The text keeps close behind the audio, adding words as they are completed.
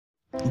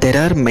There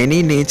are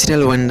many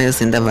natural wonders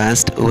in the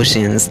vast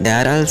oceans. They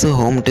are also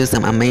home to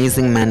some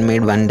amazing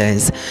man-made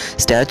wonders.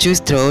 Statues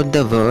throughout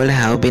the world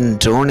have been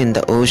drawn in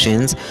the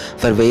oceans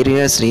for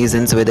various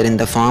reasons, whether in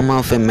the form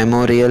of a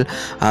memorial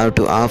or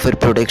to offer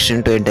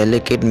protection to a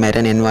delicate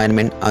marine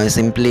environment or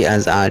simply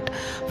as art.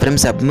 From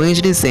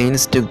submerged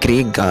saints to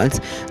Greek gods,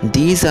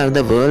 these are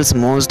the world's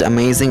most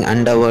amazing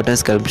underwater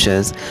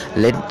sculptures.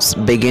 Let's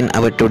begin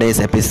our today's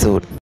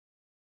episode.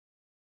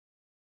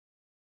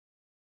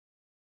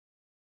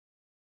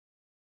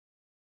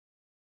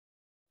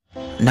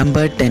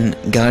 Number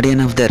 10, Guardian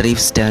of the Reef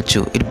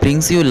statue. It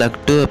brings you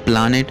luck to a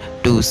planet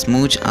to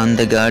smooch on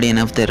the Guardian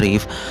of the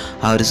Reef,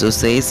 or so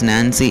says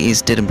Nancy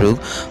Easterbrook,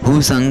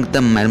 who sung the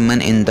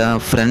merman in the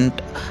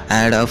front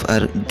ad of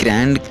her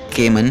Grand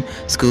Cayman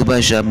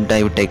scuba shop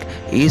dive tech.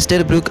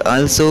 Easterbrook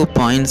also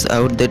points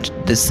out that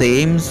the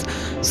same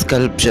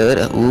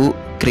sculptor who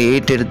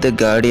created the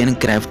Guardian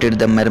crafted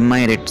the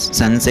mermaid at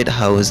Sunset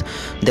House.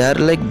 They are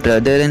like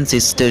brother and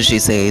sister, she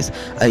says.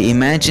 I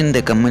imagine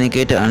they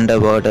communicate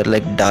underwater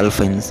like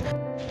dolphins.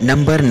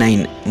 Number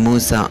 9,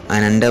 Musa,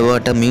 an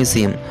underwater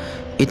museum.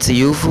 It's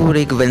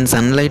euphoric when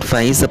sunlight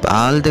fires up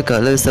all the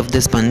colors of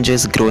the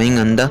sponges growing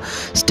on the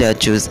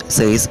statues,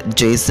 says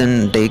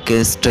Jason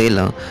Dakers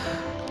Trailer,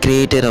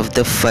 creator of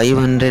the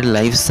 500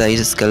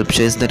 life-size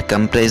sculptures that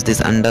comprise this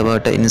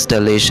underwater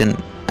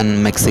installation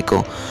in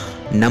Mexico.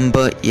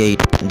 Number 8,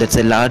 that's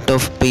a lot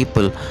of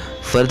people.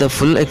 For the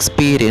full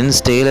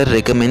experience, Taylor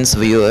recommends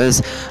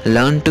viewers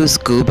learn to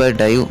scuba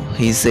dive.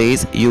 He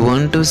says you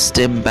want to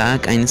step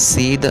back and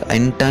see the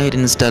entire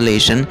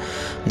installation.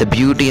 The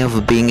beauty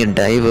of being a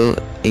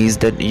diver is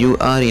that you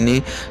are in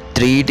a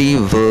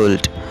 3D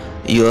world.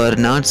 You are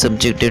not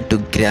subjected to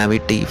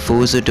gravity,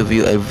 forced to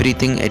view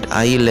everything at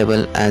eye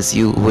level as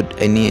you would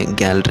any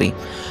gallery.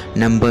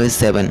 Number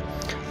 7,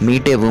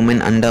 Meet a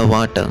Woman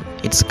Underwater.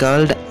 It's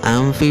called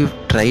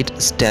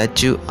Amphitrite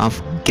Statue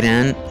of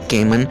Grand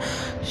Cayman.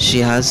 She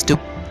has two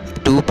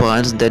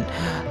parts that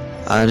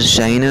are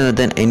shinier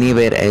than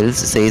anywhere else,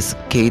 says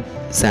Kate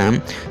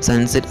Sam,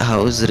 Sunset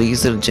House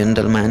Research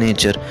General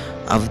Manager.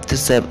 Of the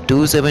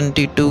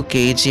 272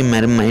 kg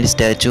mermaid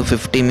statue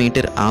 50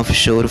 meter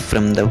offshore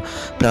from the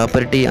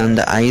property on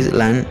the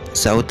island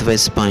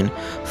southwest point.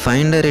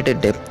 Find her at a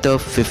depth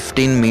of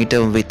 15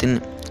 meter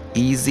within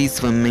easy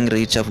swimming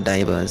reach of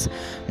divers.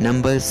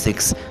 Number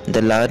 6,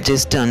 the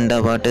largest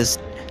underwater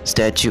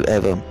statue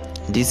ever.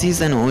 This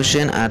is an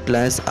ocean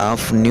atlas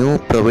of New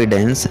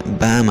Providence,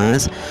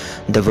 Bahamas.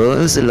 The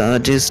world's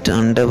largest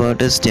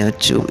underwater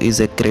statue is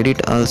a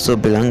credit also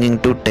belonging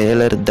to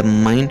Taylor, the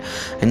mind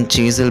and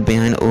chisel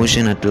behind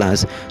Ocean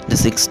Atlas. The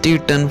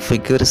 60-ton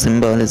figure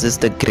symbolizes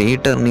the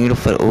greater need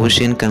for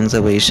ocean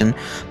conservation,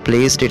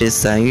 placed at a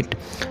site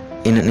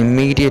in an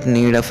immediate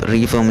need of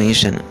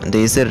reformation.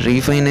 There is a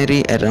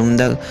refinery around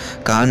the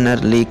corner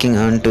leaking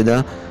onto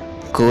the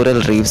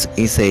coral reefs,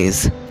 he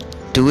says.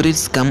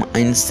 Tourists come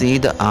and see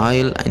the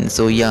oil, and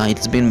so yeah,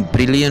 it's been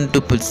brilliant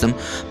to put some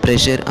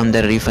pressure on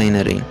the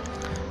refinery.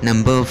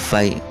 Number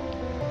 5,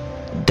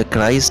 the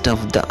Christ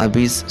of the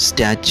Abyss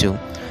statue.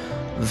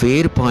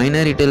 Where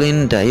pioneer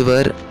Italian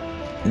diver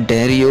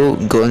Dario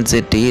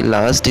Gonzetti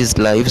lost his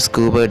life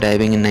scuba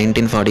diving in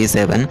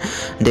 1947,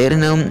 there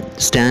now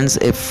stands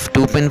a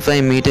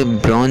 2.5 meter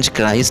bronze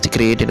Christ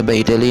created by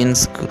Italian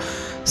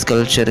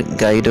sculptor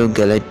Guido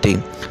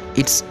Galletti.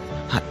 It's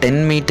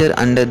 10 meter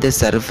under the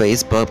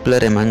surface, popular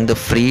among the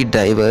free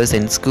divers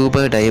and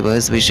scuba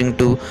divers wishing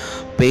to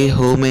pay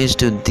homage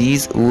to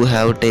these who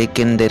have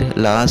taken their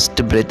last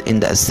breath in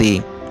the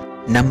sea.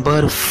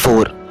 Number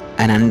 4,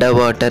 an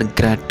underwater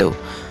grotto.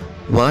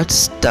 What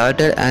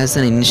started as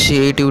an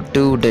initiative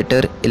to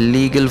deter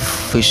illegal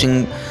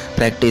fishing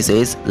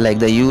practices like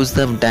the use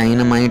of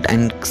dynamite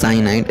and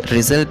cyanide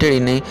resulted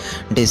in a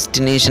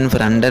destination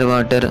for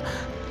underwater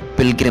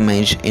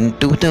pilgrimage. In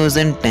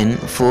 2010,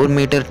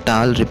 4-meter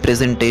tall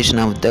representation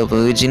of the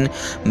Virgin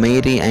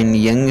Mary and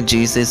young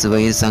Jesus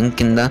were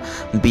sunk in the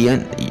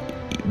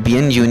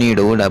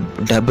Bienvenido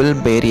Double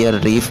Barrier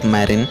Reef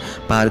Marine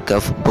Park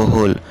of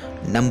Bohol.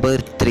 Number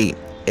 3,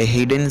 a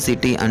hidden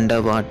city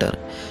underwater.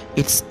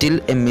 It's still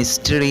a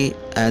mystery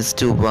as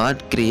to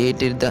what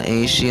created the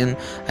Asian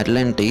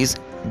Atlantis.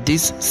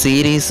 This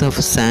series of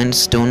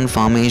sandstone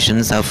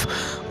formations of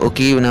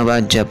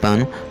Okinawa,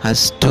 Japan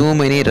has too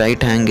many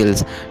right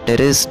angles,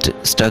 terraced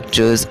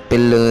structures,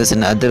 pillars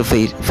and other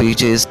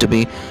features to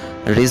be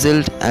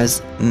result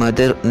as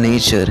Mother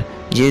Nature.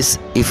 Yes,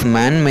 if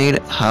man-made,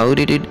 how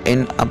did it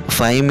end up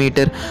 5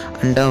 meter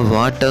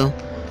underwater?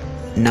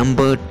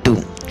 Number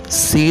 2,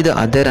 see the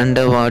other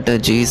underwater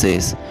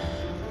Jesus.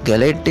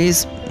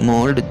 Galetti's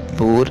mold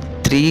bore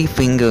 3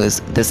 fingers.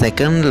 The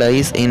second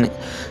lies in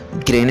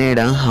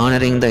Grenada,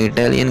 honoring the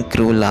Italian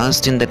crew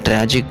lost in the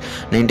tragic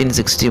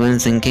 1961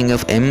 sinking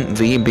of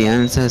MV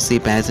Bianca Sea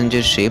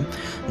passenger ship.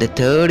 The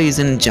third is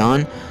in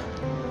John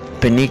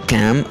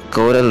Pennicamp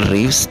Coral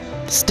Reefs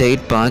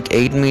State Park,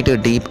 8 meter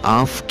deep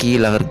off Key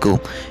Largo.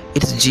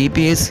 Its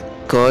GPS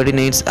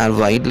coordinates are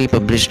widely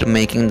published,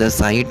 making the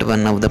site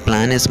one of the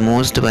planet's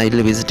most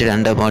widely visited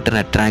underwater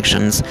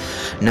attractions.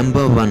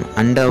 Number 1.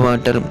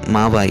 Underwater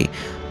Maui.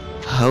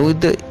 How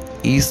the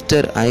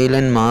Easter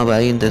Island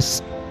Maui, the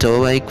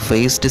stoic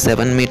faced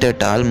 7-meter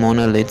tall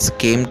monoliths,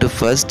 came to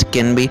first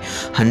can be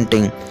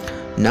hunting.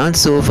 Not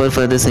so far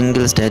for the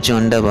single statue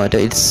underwater,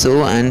 it's so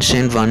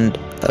ancient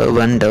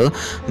wonder,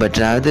 but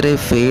rather a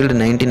failed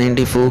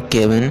 1994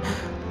 Kevin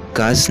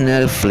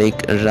Costner flick,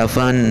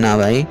 Rafa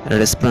Navai,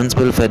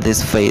 responsible for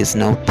this phase,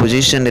 now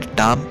positioned at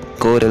top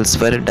corals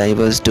for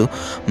divers to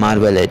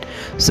marvel at.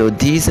 So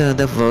these are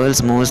the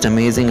world's most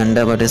amazing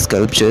underwater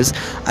sculptures.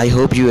 I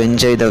hope you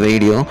enjoy the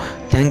video.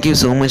 Thank you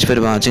so much for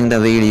watching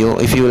the video.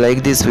 If you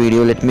like this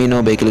video, let me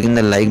know by clicking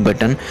the like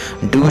button.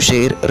 Do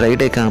share,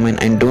 write a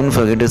comment, and don't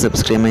forget to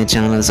subscribe my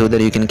channel so that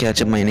you can catch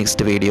up my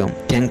next video.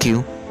 Thank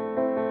you.